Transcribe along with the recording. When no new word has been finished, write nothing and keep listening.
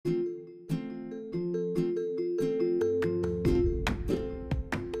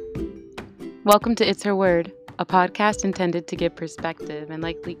Welcome to It's Her Word, a podcast intended to give perspective and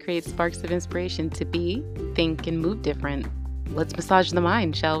likely create sparks of inspiration to be, think, and move different. Let's massage the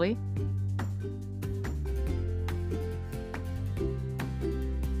mind, shall we?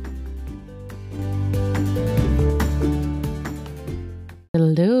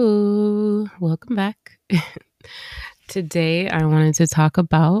 Hello, welcome back. Today I wanted to talk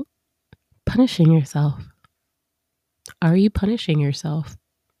about punishing yourself. Are you punishing yourself?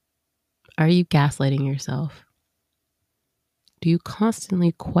 Are you gaslighting yourself? Do you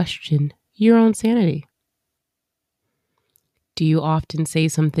constantly question your own sanity? Do you often say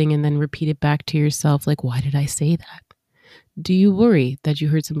something and then repeat it back to yourself like, why did I say that? Do you worry that you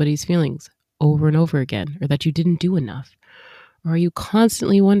hurt somebody's feelings over and over again, or that you didn't do enough? Or are you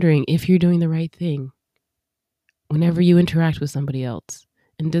constantly wondering if you're doing the right thing whenever you interact with somebody else?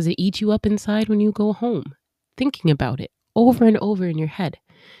 And does it eat you up inside when you go home, thinking about it over and over in your head?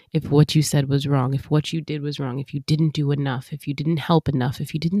 If what you said was wrong, if what you did was wrong, if you didn't do enough, if you didn't help enough,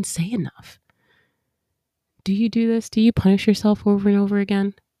 if you didn't say enough. Do you do this? Do you punish yourself over and over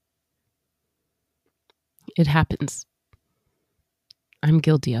again? It happens. I'm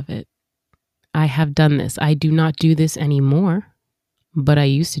guilty of it. I have done this. I do not do this anymore, but I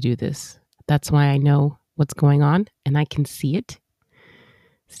used to do this. That's why I know what's going on and I can see it.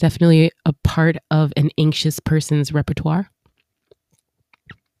 It's definitely a part of an anxious person's repertoire.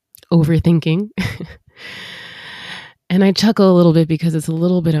 Overthinking. And I chuckle a little bit because it's a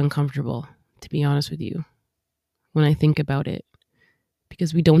little bit uncomfortable, to be honest with you, when I think about it,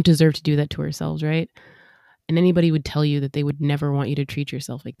 because we don't deserve to do that to ourselves, right? And anybody would tell you that they would never want you to treat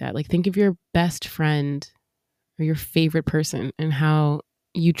yourself like that. Like, think of your best friend or your favorite person and how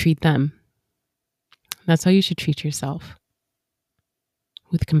you treat them. That's how you should treat yourself.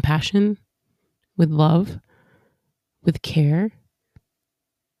 With compassion, with love, with care,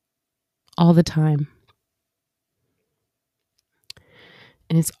 all the time.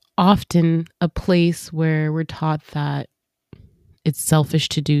 And it's often a place where we're taught that it's selfish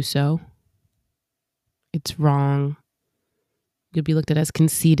to do so. It's wrong. You'll be looked at as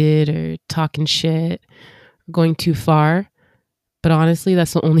conceited or talking shit or going too far. But honestly,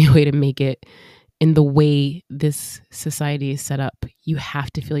 that's the only way to make it in the way this society is set up. You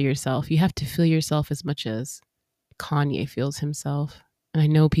have to feel yourself. You have to feel yourself as much as Kanye feels himself. And I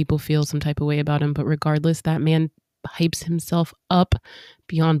know people feel some type of way about him, but regardless, that man hypes himself up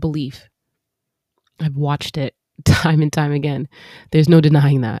beyond belief. I've watched it time and time again. There's no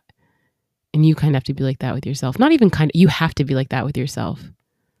denying that. And you kind of have to be like that with yourself. Not even kind of, you have to be like that with yourself.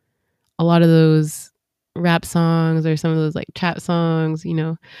 A lot of those rap songs or some of those like chat songs, you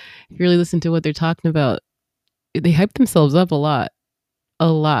know, if you really listen to what they're talking about, they hype themselves up a lot,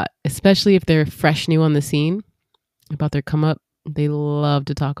 especially if they're fresh new on the scene about their come up. They love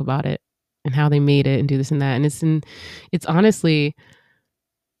to talk about it and how they made it and do this and that. And it's honestly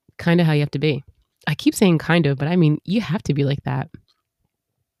kind of how you have to be. I keep saying kind of, but I mean, you have to be like that.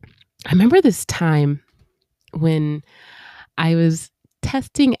 I remember this time when I was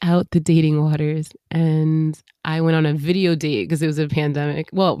testing out the dating waters and I went on a video date because it was a pandemic.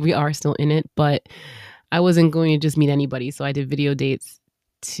 Well, we are still in it, but I wasn't going to just meet anybody. So I did video dates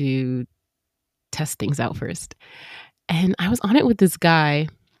to test things out first. And I was on it with this guy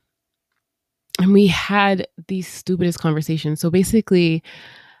and we had the stupidest conversation. So basically,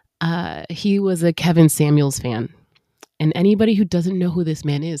 he was a Kevin Samuels fan. And anybody who doesn't know who this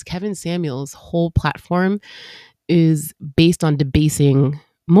man is, Kevin Samuels' whole platform is based on debasing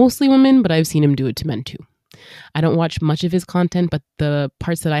mostly women, but I've seen him do it to men too. I don't watch much of his content, but the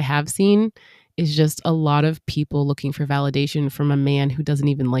parts that I have seen is just a lot of people looking for validation from a man who doesn't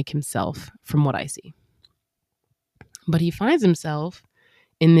even like himself, from what I see. But he finds himself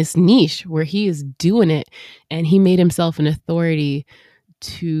in this niche where he is doing it, and he made himself an authority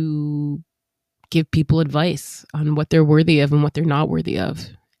to give people advice on what they're worthy of and what they're not worthy of.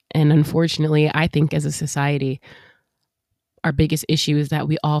 And unfortunately, I think as a society, our biggest issue is that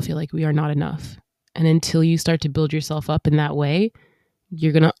we all feel like we are not enough. And until you start to build yourself up in that way,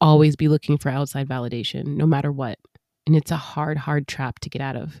 you're going to always be looking for outside validation, no matter what. And it's a hard trap to get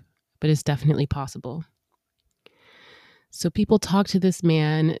out of, but it's definitely possible. So people talk to this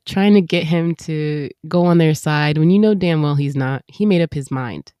man, trying to get him to go on their side when you know damn well he's not. He made up his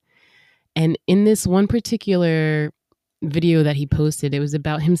mind. And in this one particular video that he posted, it was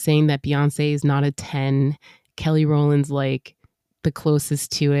about him saying that Beyonce is not a 10. Kelly Rowland's like the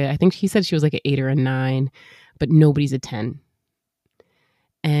closest to it. I think he said she was like an 8 or a 9, but nobody's a 10.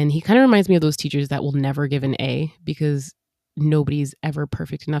 And he kind of reminds me of those teachers that will never give an A because nobody's ever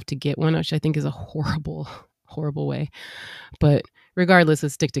perfect enough to get one, which I think is a horrible, horrible way. But regardless,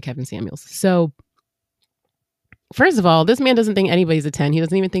 let's stick to Kevin Samuels. So, first of all, this man doesn't think anybody's a 10. He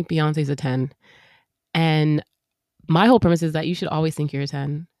doesn't even think Beyonce's a 10. And my whole premise is that you should always think you're a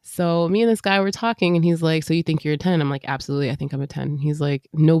 10. So me and this guy were talking and he's like, so you think you're a 10? I'm like, absolutely, I think I'm a 10. He's like,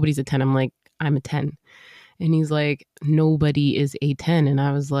 nobody's a 10. I'm like, I'm a 10. And he's like, nobody is a 10. And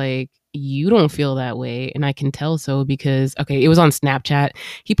I was like, you don't feel that way. And I can tell so because, okay, it was on Snapchat.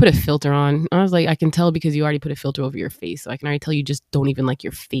 He put a filter on. I was like, I can tell because you already put a filter over your face. So I can already tell you just don't even like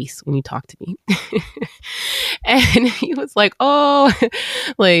your face when you talk to me. And he was like, oh,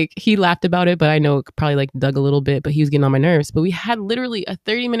 like he laughed about it, but I know it probably like dug a little bit, but he was getting on my nerves. But we had literally a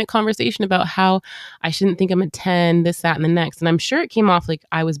 30-minute conversation about how I shouldn't think I'm a 10, this, that, and the next. And I'm sure it came off like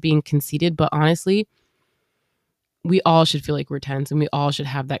I was being conceited, but honestly, we all should feel like we're 10s and we all should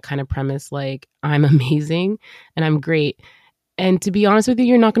have that kind of premise like I'm amazing and I'm great. And to be honest with you,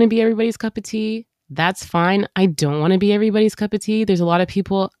 you're not going to be everybody's cup of tea. That's fine. I don't want to be everybody's cup of tea. There's a lot of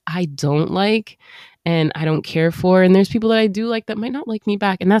people I don't like and I don't care for. And there's people that I do like that might not like me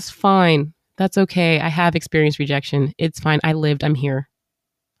back. And that's fine. That's okay. I have experienced rejection. It's fine. I lived. I'm here.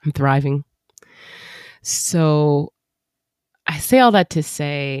 I'm thriving. So I say all that to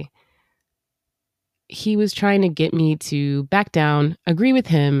say, he was trying to get me to back down, agree with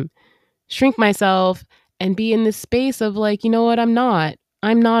him, shrink myself, and be in this space of like, you know what, I'm not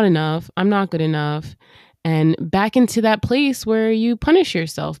enough. I'm not good enough. And back into that place where you punish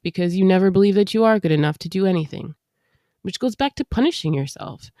yourself because you never believe that you are good enough to do anything, which goes back to punishing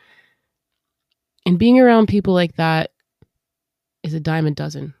yourself. And being around people like that is a dime a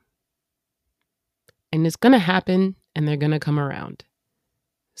dozen. And it's going to happen and they're going to come around.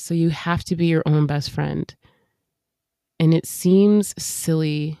 So you have to be your own best friend. And it seems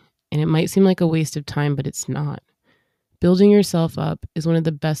silly and it might seem like a waste of time, but it's not. Building yourself up is one of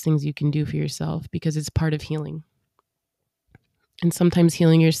the best things you can do for yourself because it's part of healing. And sometimes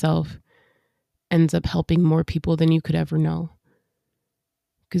healing yourself ends up helping more people than you could ever know.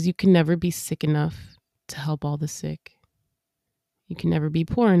 Because you can never be sick enough to help all the sick. You can never be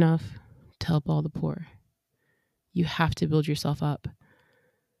poor enough to help all the poor. You have to build yourself up.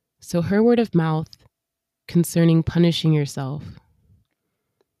 So her word of mouth concerning punishing yourself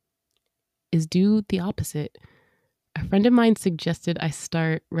is do the opposite. A friend of mine suggested I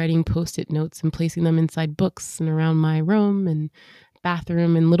start writing Post-it notes and placing them inside books and around my room and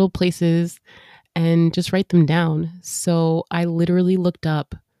bathroom and little places and just write them down. So I literally looked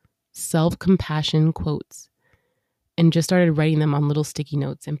up self-compassion quotes and just started writing them on little sticky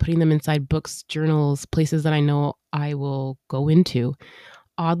notes and putting them inside books, journals, places that I know I will go into.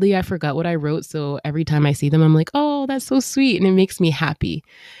 Oddly, I forgot what I wrote. So every time I see them, I'm like, oh, that's so sweet. And it makes me happy.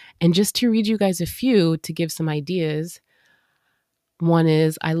 And just to read you guys a few to give some ideas. One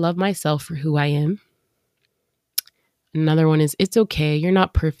is, I love myself for who I am. Another one is, it's okay. You're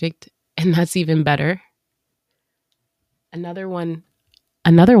not perfect. And that's even better. Another one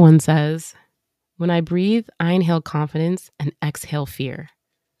says, when I breathe, I inhale confidence and exhale fear.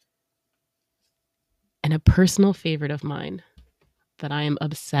 And a personal favorite of mine that I am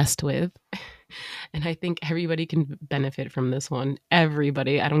obsessed with, and I think everybody can benefit from this one.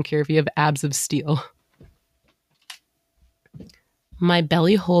 Everybody. I don't care if you have abs of steel. My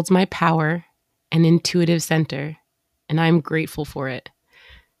belly holds my power and intuitive center, and I'm grateful for it.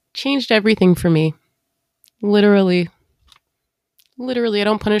 Changed everything for me. Literally, I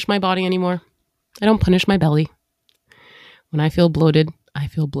don't punish my body anymore. I don't punish my belly. When I feel bloated, I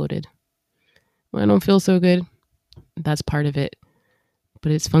feel bloated. When I don't feel so good, that's part of it.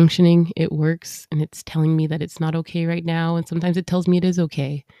 But it's functioning, it works, and it's telling me that it's not okay right now. And sometimes it tells me it is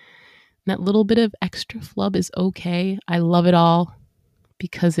okay. And that little bit of extra flub is okay. I love it all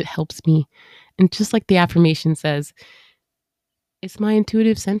because it helps me. And just like the affirmation says, it's my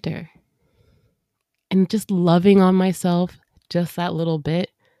intuitive center. And just loving on myself, just that little bit,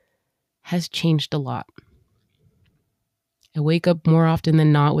 has changed a lot. I wake up more often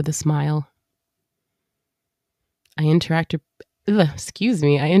than not with a smile. I interact with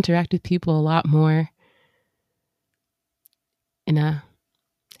people a lot more in a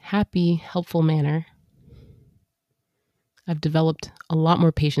happy, helpful manner. I've developed a lot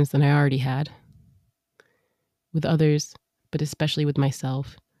more patience than I already had with others, but especially with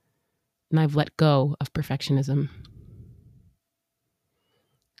myself. And I've let go of perfectionism.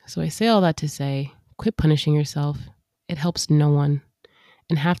 So I say all that to say, quit punishing yourself. It helps no one.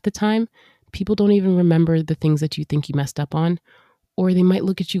 And half the time, people don't even remember the things that you think you messed up on, or they might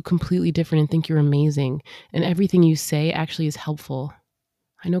look at you completely different and think you're amazing. And everything you say actually is helpful.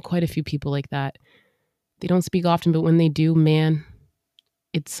 I know quite a few people like that. They don't speak often, but when they do, man,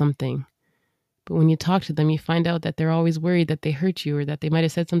 it's something. But when you talk to them, you find out that they're always worried that they hurt you or that they might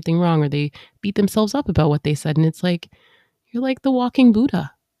have said something wrong or they beat themselves up about what they said. And it's like, you're like the walking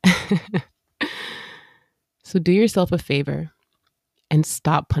Buddha. So do yourself a favor and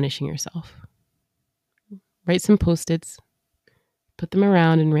stop punishing yourself. Write some Post-its, put them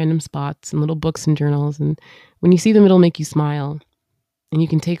around in random spots and little books and journals. And when you see them, it'll make you smile. And you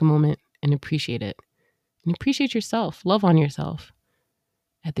can take a moment and appreciate it. And appreciate yourself. Love on yourself.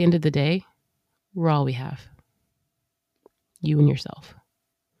 At the end of the day, we're all we have. You and yourself.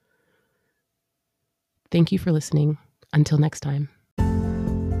 Thank you for listening. Until next time.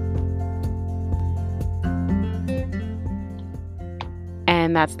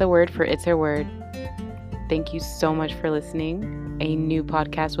 And that's the word for It's Her Word. Thank you so much for listening. A new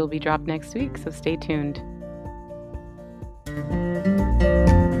podcast will be dropped next week, so stay tuned.